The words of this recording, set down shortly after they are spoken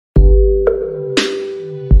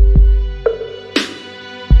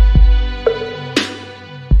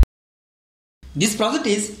This project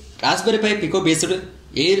is Raspberry Pi PICO based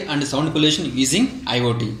air and sound pollution using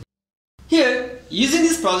IoT. Here, using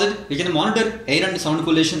this project, we can monitor air and sound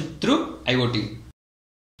pollution through IoT.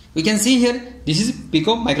 We can see here, this is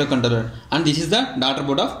PICO microcontroller and this is the daughter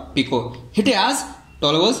board of PICO. It has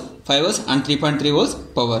 12 volts, 5 volts and 3.3 volts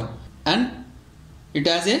power, and it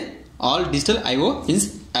has a all digital I/O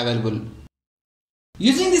pins available.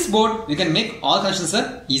 Using this board, we can make all connections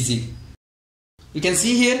easy. You can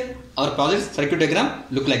see here our project circuit diagram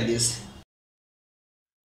look like this.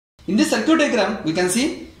 In this circuit diagram, we can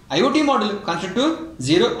see IoT module connected to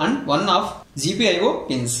 0 and 1 of GPIO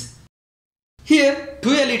pins. Here, two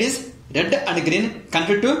LEDs, red and green,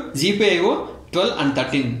 connected to GPIO 12 and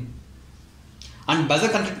 13, and buzzer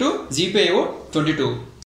connected to GPIO 22.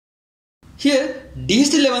 Here,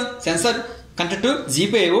 DHT11 sensor connected to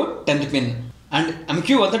GPIO 10th pin, and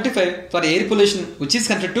MQ135 for air pollution, which is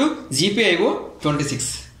connected to GPIO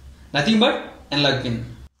 26. Nothing but analog pin.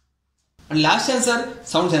 And last sensor,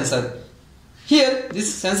 sound sensor. Here,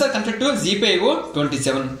 this sensor connected to GPIO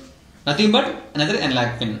 27. Nothing but another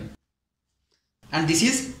analog pin. And this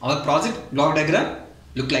is our project block diagram.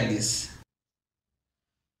 Look like this.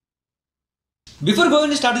 Before going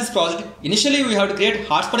to start this project, initially we have to create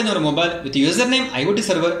hotspot in our mobile with username IoT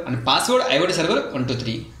server and password IoT server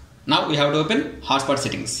 123. Now we have to open hotspot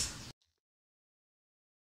settings.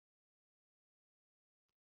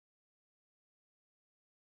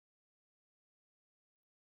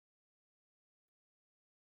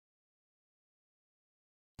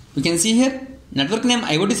 We can see here network name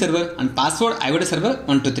IoT server and password IoT server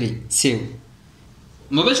 123. Save.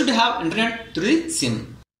 Mobile should have internet through the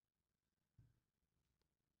SIM.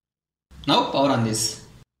 Now power on this.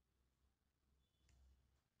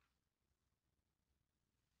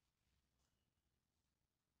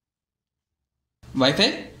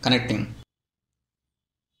 Wi-Fi connecting.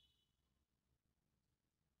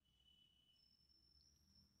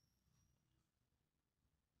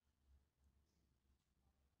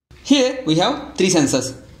 Here we have three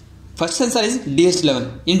sensors. First sensor is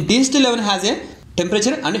DHT11. In DHT11 has a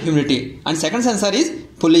temperature and humidity, and second sensor is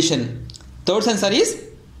pollution. Third sensor is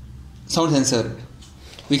sound sensor.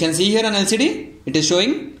 We can see here on LCD, it is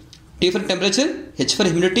showing T for temperature, H for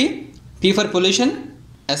humidity, P for pollution,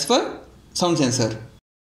 S for sound sensor.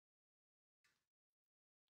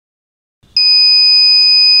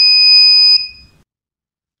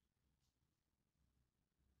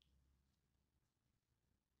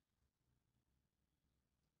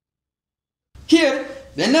 Here,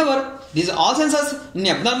 whenever these all sensors in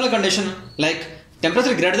abnormal condition like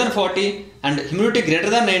temperature greater than 40 and humidity greater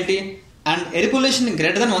than 90 and air pollution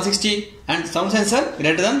greater than 160 and sound sensor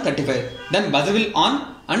greater than 35, then buzzer will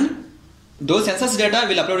on and those sensors data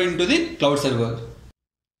will upload into the cloud server.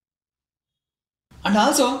 And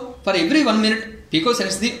also for every 1 minute, PICO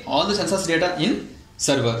sends all the sensors data in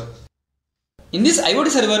server. In this IoT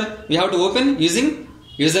server, we have to open using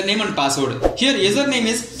username and password. Here username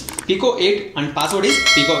is PICO8 and password is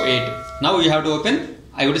PICO8. Now we have to open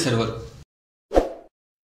IoT server.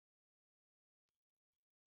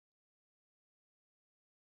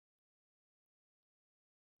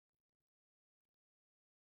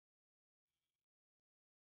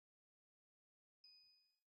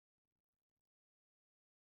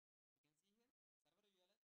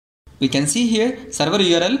 We can see here server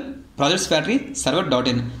URL projects factory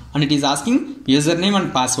server.in, and it is asking username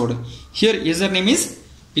and password. Here username is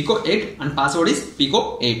PICO8 and password is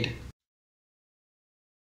PICO8.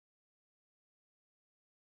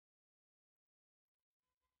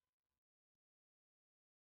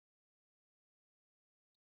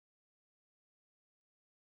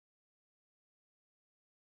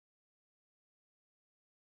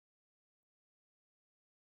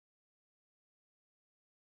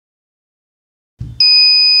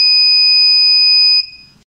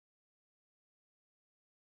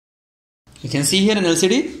 You can see here in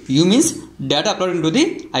LCD, U means data uploaded into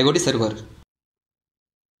the IoT server.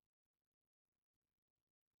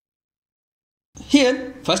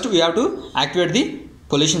 Here, first we have to activate the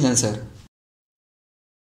pollution sensor.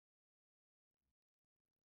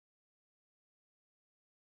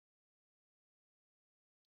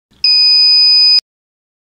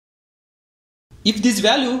 If this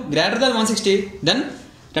value greater than 160, then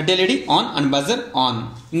red LED on and buzzer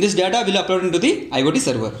on. In this data will upload into the IoT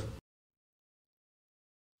server.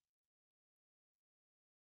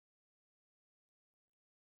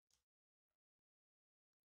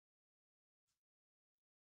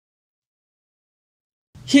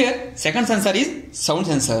 Here, second sensor is sound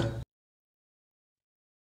sensor.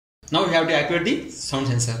 Now we have to activate the sound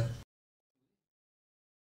sensor.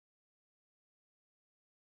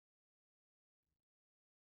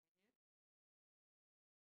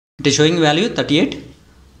 It is showing value 38,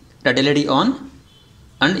 red LED on,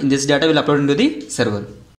 and in this data will upload into the server.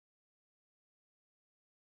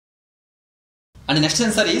 And the next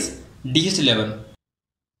sensor is DH11.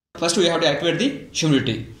 First we have to activate the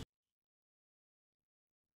humidity.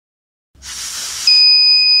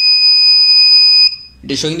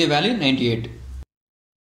 It is showing the value 98.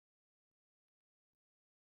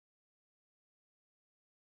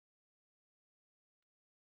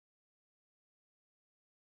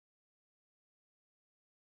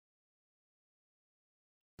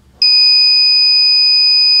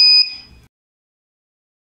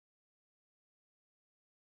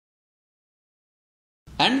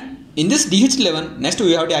 And in this DH11, next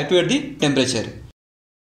we have to activate the temperature.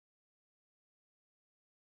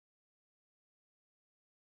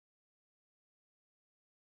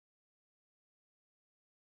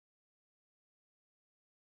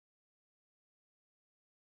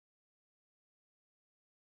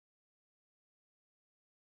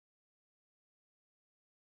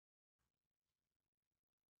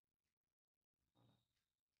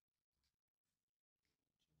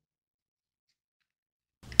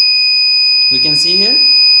 We can see here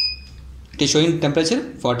it is showing temperature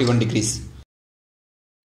 41 degrees.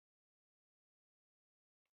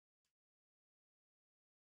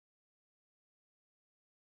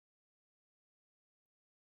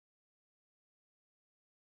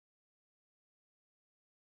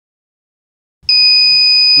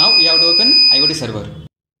 Now we have to open IoT server.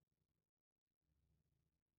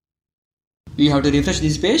 We have to refresh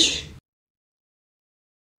this page.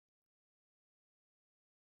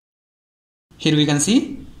 Here we can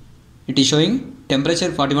see it is showing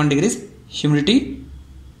temperature 41 degrees, humidity,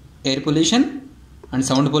 air pollution and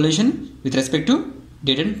sound pollution with respect to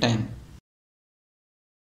date and time.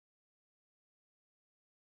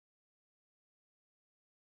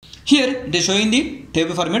 Here it is showing the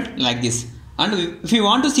table format like this, and if we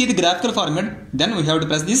want to see the graphical format, then we have to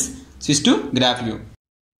press this switch to graph view.